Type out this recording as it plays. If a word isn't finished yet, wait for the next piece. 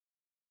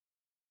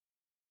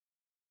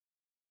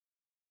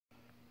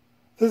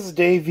This is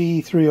Dave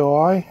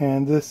V30i,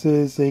 and this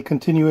is a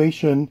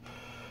continuation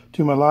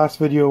to my last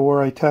video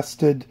where I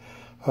tested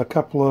a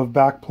couple of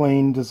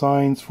backplane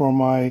designs for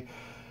my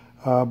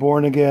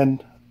Born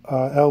Again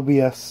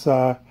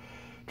LBS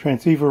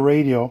transceiver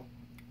radio.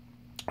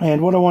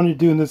 And what I wanted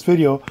to do in this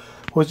video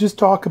was just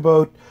talk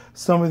about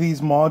some of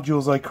these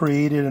modules I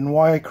created and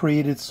why I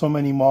created so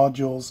many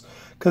modules,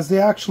 because they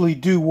actually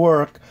do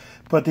work,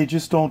 but they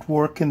just don't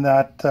work in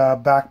that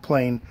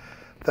backplane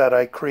that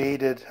I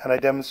created and I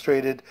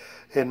demonstrated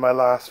in my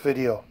last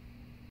video.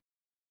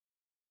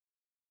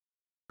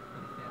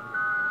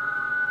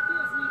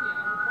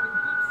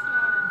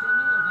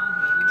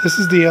 This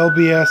is the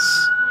LBS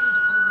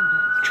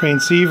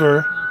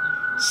transceiver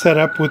set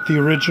up with the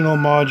original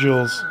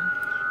modules,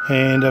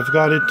 and I've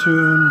got it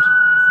tuned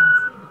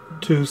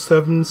to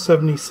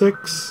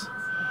 776,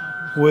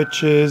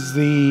 which is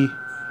the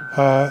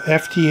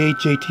FTH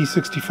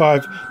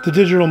AT65, the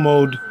digital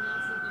mode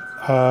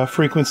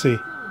frequency.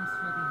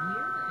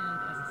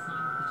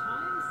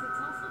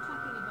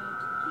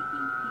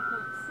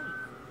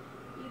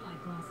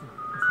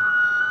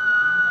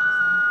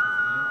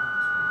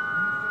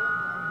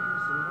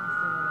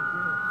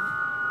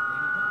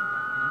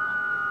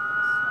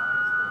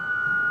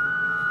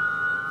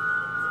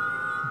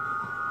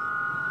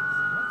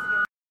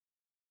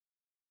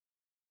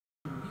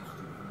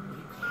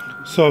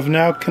 So I've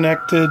now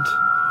connected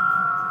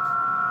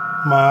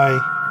my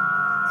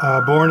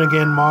Born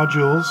Again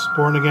modules,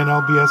 Born Again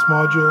LBS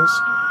modules.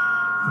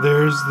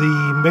 There's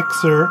the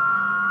mixer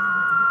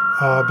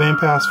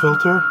bandpass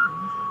filter,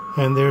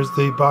 and there's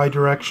the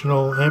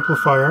bidirectional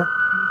amplifier,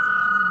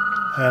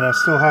 and I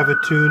still have it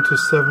tuned to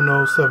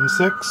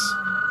 7076.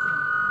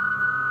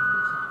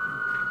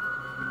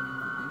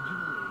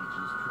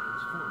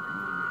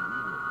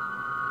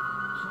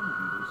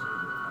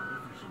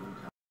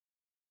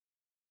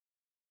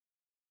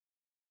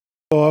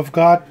 So I've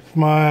got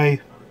my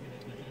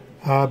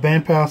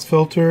bandpass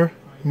filter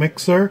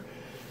mixer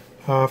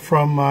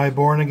from my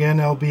Born Again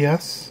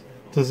LBS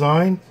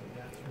design.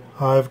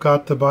 I've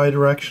got the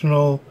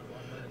bidirectional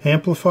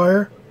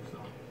amplifier,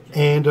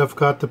 and I've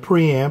got the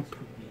preamp.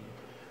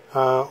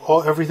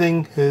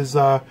 Everything is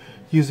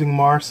using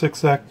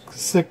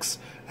MAR6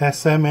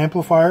 SM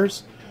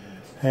amplifiers,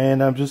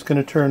 and I'm just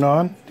going to turn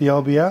on the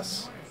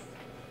LBS.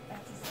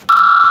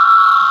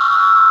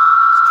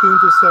 It's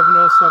tuned to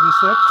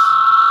 7076.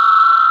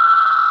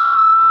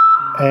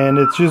 And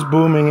it's just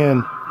booming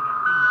in.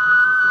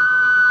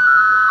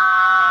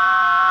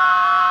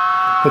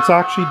 It's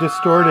actually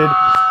distorted.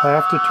 I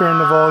have to turn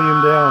the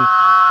volume down.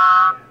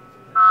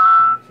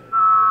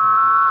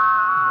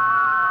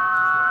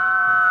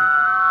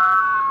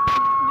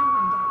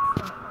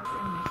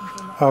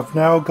 I've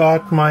now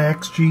got my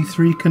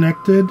XG3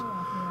 connected,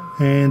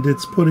 and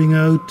it's putting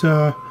out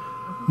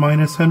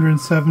minus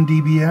 107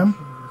 dBm.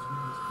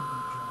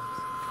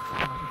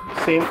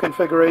 Same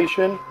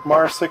configuration,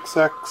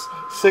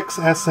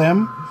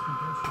 MAR6SM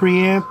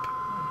preamp,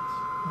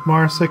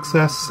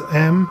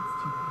 MAR6SM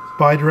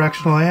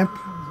bidirectional amp,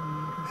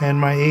 and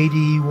my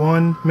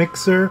 81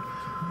 mixer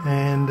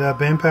and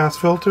bandpass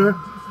filter,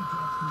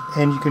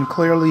 and you can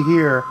clearly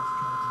hear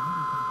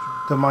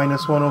the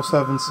minus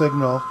 107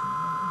 signal.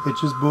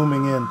 It's just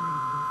booming in.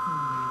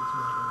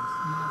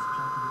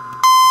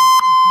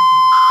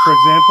 For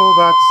example,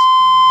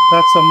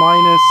 that's a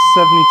minus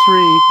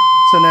 73.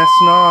 It's an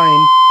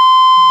S9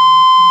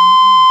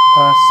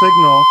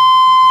 signal,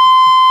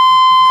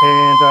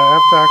 and I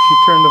have to actually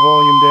turn the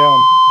volume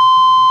down.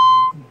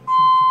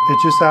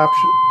 It's just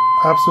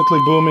absolutely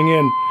booming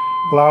in,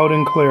 loud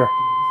and clear.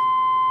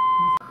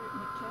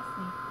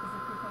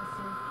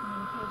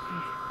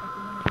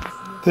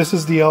 This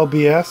is the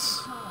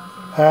LBS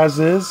as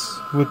is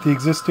with the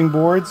existing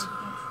boards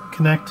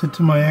connected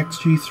to my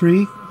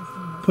XG3,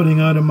 putting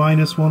out a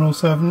minus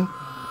 107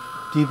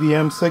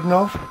 dBm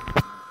signal.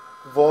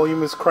 The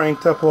volume is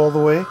cranked up all the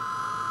way,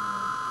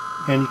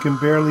 and you can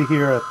barely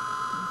hear it.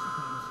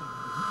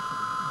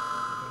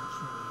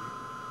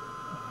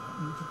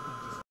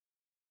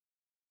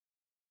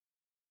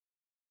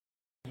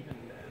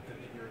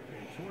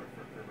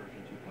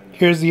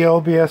 Here's the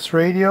LBS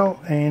radio,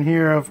 and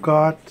here I've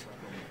got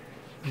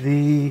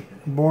the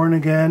Born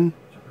Again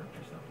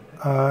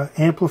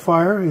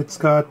amplifier. It's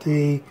got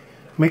a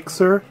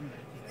mixer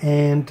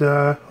and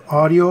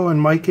audio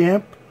and mic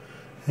amp,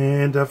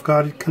 and I've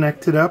got it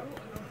connected up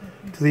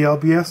to the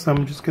LBS.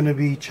 I'm just going to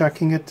be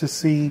checking it to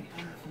see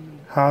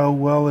how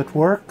well it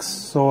works.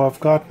 So I've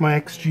got my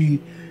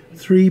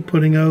XG3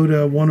 putting out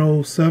a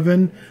minus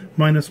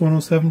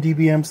 107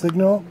 dBm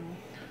signal.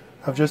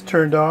 I've just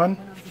turned on,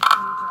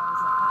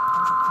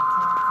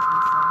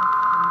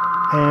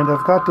 and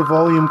I've got the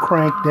volume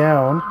cranked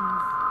down.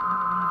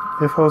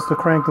 If I was to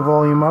crank the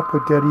volume up, it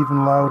would get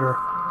even louder.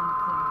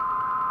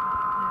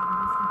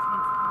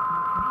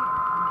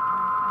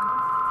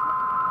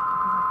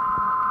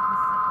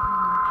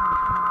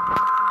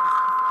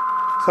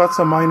 So that's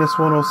a minus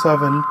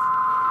 107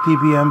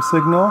 dBm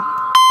signal.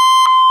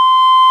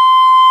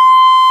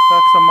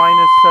 That's a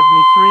minus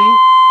 73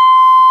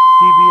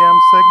 dBm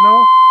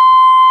signal.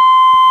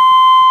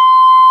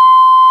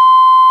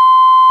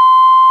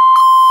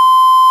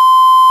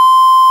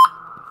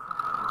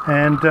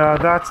 and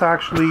that's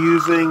actually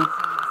using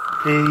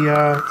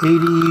a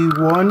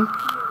 81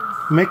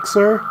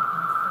 mixer,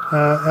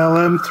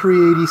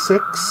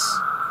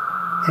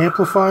 LM386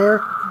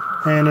 amplifier,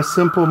 and a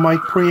simple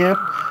mic preamp.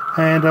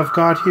 And I've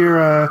got here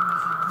a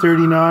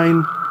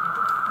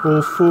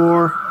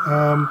 3904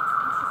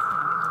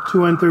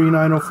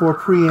 2N3904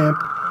 preamp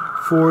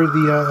for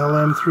the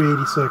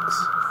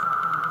LM386.